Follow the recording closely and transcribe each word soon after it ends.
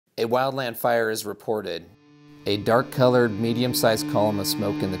A wildland fire is reported. A dark-colored, medium-sized column of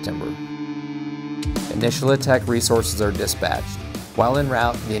smoke in the timber. Initial attack resources are dispatched. While en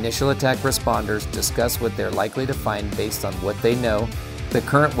route, the initial attack responders discuss what they're likely to find based on what they know, the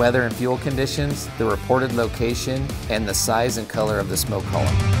current weather and fuel conditions, the reported location, and the size and color of the smoke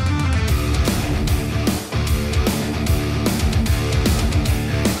column.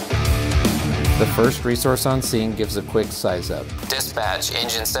 The first resource on scene gives a quick size up. Dispatch,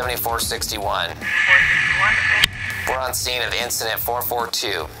 engine 7461. We're on scene of incident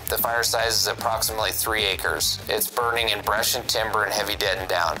 442. The fire size is approximately 3 acres. It's burning in brush and timber and heavy dead and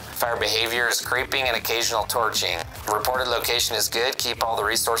down. Fire behavior is creeping and occasional torching. Reported location is good. Keep all the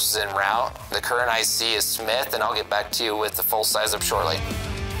resources en route. The current IC is Smith, and I'll get back to you with the full size up shortly.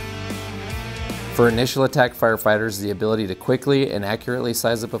 For initial attack firefighters, the ability to quickly and accurately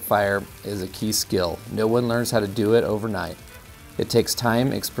size up a fire is a key skill. No one learns how to do it overnight. It takes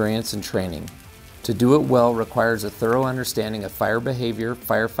time, experience, and training. To do it well requires a thorough understanding of fire behavior,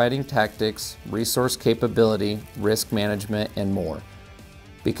 firefighting tactics, resource capability, risk management, and more.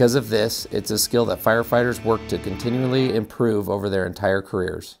 Because of this, it's a skill that firefighters work to continually improve over their entire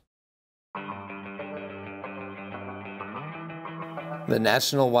careers. The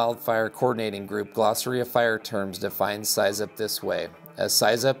National Wildfire Coordinating Group Glossary of Fire Terms defines size up this way. A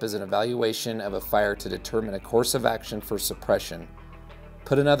size up is an evaluation of a fire to determine a course of action for suppression.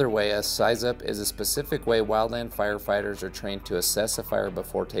 Put another way, a size up is a specific way wildland firefighters are trained to assess a fire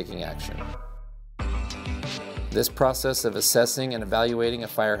before taking action. This process of assessing and evaluating a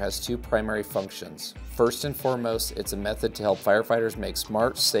fire has two primary functions. First and foremost, it's a method to help firefighters make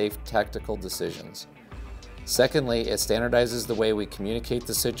smart, safe, tactical decisions. Secondly, it standardizes the way we communicate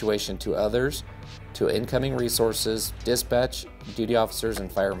the situation to others, to incoming resources, dispatch, duty officers,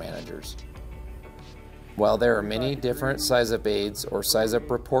 and fire managers. While there are many different size-up aids or size-up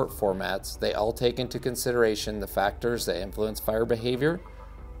report formats, they all take into consideration the factors that influence fire behavior,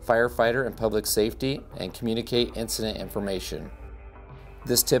 firefighter and public safety, and communicate incident information.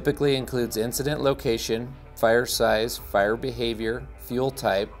 This typically includes incident location, fire size, fire behavior, fuel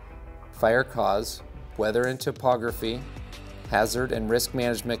type, fire cause, weather and topography, hazard and risk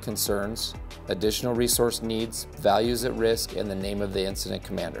management concerns, additional resource needs, values at risk, and the name of the incident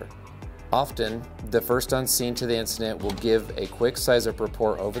commander. Often, the first on scene to the incident will give a quick size-up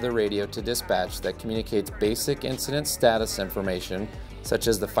report over the radio to dispatch that communicates basic incident status information such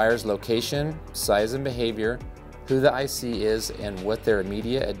as the fire's location, size and behavior, who the IC is, and what their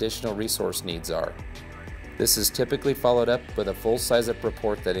immediate additional resource needs are. This is typically followed up with a full size-up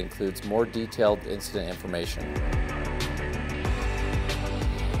report that includes more detailed incident information.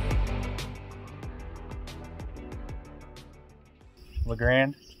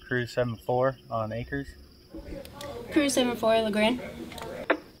 LeGrand, Crew 7-4 on Acres. Crew 7-4, LeGrand.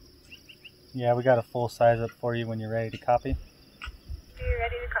 Yeah, we got a full size up for you when you're ready to copy. You're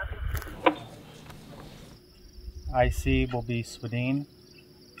ready to copy. IC will be Swedin,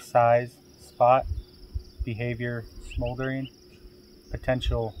 size, spot, behavior, smoldering,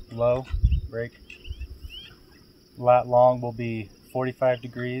 potential low, break. Lat long will be 45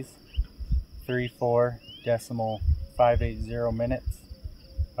 degrees, 34.580 minutes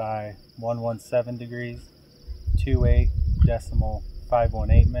by 117 degrees,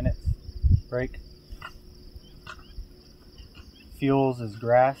 28.518 minutes, break. Fuels is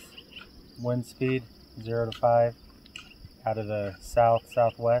grass, wind speed 0 to 5 out of the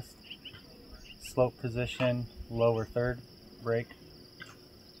south-southwest. Slope position, lower third, break.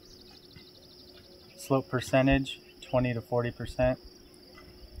 Slope percentage, 20 to 40%.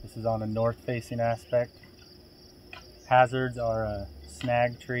 This is on a north-facing aspect. Hazards are a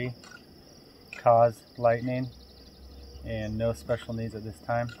snag tree, cause lightning, and no special needs at this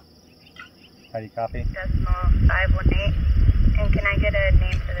time. How do you copy? Decimal 518. And can I get a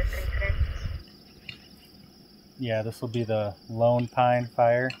name for this incident? Yeah, this will be the Lone Pine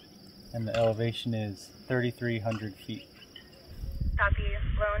Fire, and the elevation is 3,300 feet. Copy,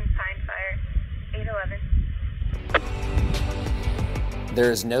 Lone Pine Fire, 811.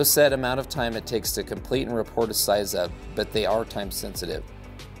 There is no set amount of time it takes to complete and report a size up, but they are time sensitive.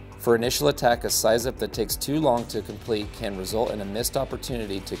 For initial attack, a size up that takes too long to complete can result in a missed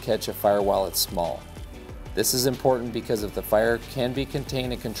opportunity to catch a fire while it's small. This is important because if the fire can be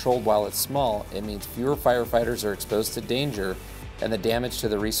contained and controlled while it's small, it means fewer firefighters are exposed to danger and the damage to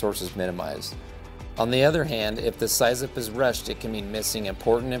the resource is minimized. On the other hand, if the size up is rushed, it can mean missing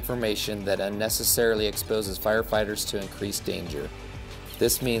important information that unnecessarily exposes firefighters to increased danger.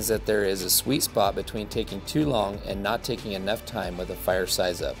 This means that there is a sweet spot between taking too long and not taking enough time with a fire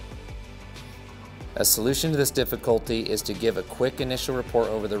size up. A solution to this difficulty is to give a quick initial report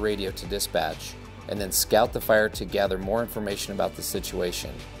over the radio to dispatch, and then scout the fire to gather more information about the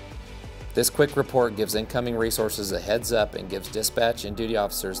situation. This quick report gives incoming resources a heads up and gives dispatch and duty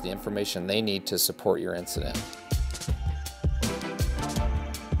officers the information they need to support your incident.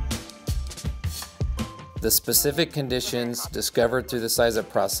 The specific conditions discovered through the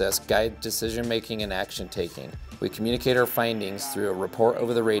size-up process guide decision-making and action-taking. We communicate our findings through a report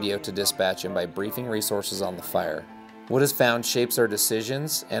over the radio to dispatch and by briefing resources on the fire. What is found shapes our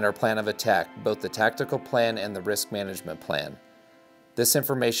decisions and our plan of attack, both the tactical plan and the risk management plan. This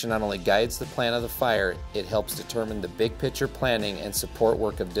information not only guides the plan of the fire, it helps determine the big picture planning and support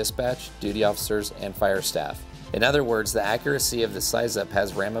work of dispatch, duty officers, and fire staff. In other words, the accuracy of the size-up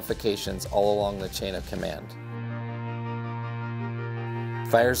has ramifications all along the chain of command.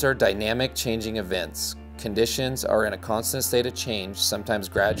 Fires are dynamic, changing events. Conditions are in a constant state of change, sometimes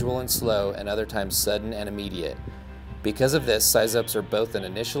gradual and slow, and other times sudden and immediate. Because of this, size-ups are both an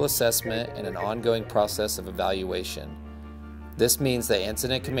initial assessment and an ongoing process of evaluation. This means that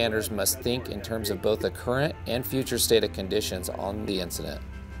incident commanders must think in terms of both the current and future state of conditions on the incident.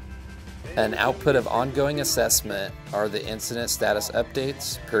 An output of ongoing assessment are the incident status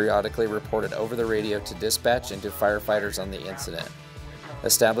updates, periodically reported over the radio to dispatch and to firefighters on the incident.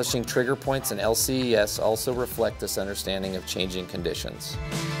 Establishing trigger points and LCES also reflect this understanding of changing conditions.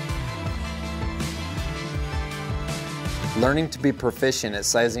 Learning to be proficient at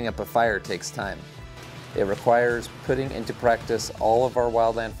sizing up a fire takes time. It requires putting into practice all of our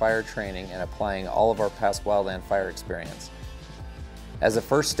wildland fire training and applying all of our past wildland fire experience. As a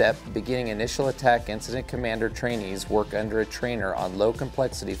first step, beginning initial attack incident commander trainees work under a trainer on low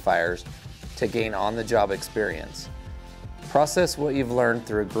complexity fires to gain on-the-job experience. Process what you've learned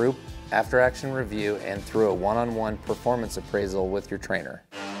through a group after-action review and through a one-on-one performance appraisal with your trainer.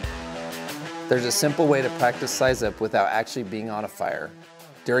 There's a simple way to practice size-up without actually being on a fire.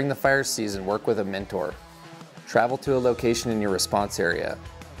 During the fire season, work with a mentor. Travel to a location in your response area.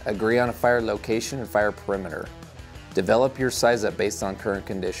 Agree on a fire location and fire perimeter. Develop your size-up based on current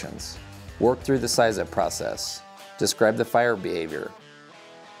conditions. Work through the size-up process. Describe the fire behavior.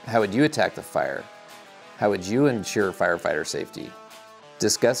 How would you attack the fire? How would you ensure firefighter safety?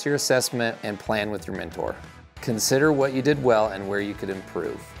 Discuss your assessment and plan with your mentor. Consider what you did well and where you could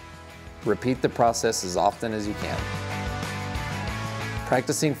improve. Repeat the process as often as you can.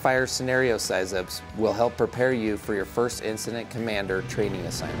 Practicing fire scenario size-ups will help prepare you for your first incident commander training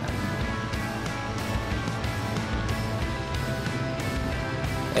assignment.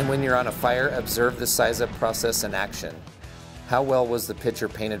 And when you're on a fire, observe the size-up process in action. How well was the picture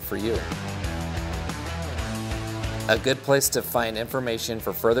painted for you? A good place to find information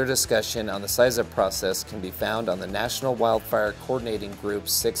for further discussion on the size-up process can be found on the National Wildfire Coordinating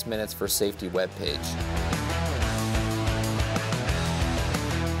Group's 6 Minutes for Safety webpage.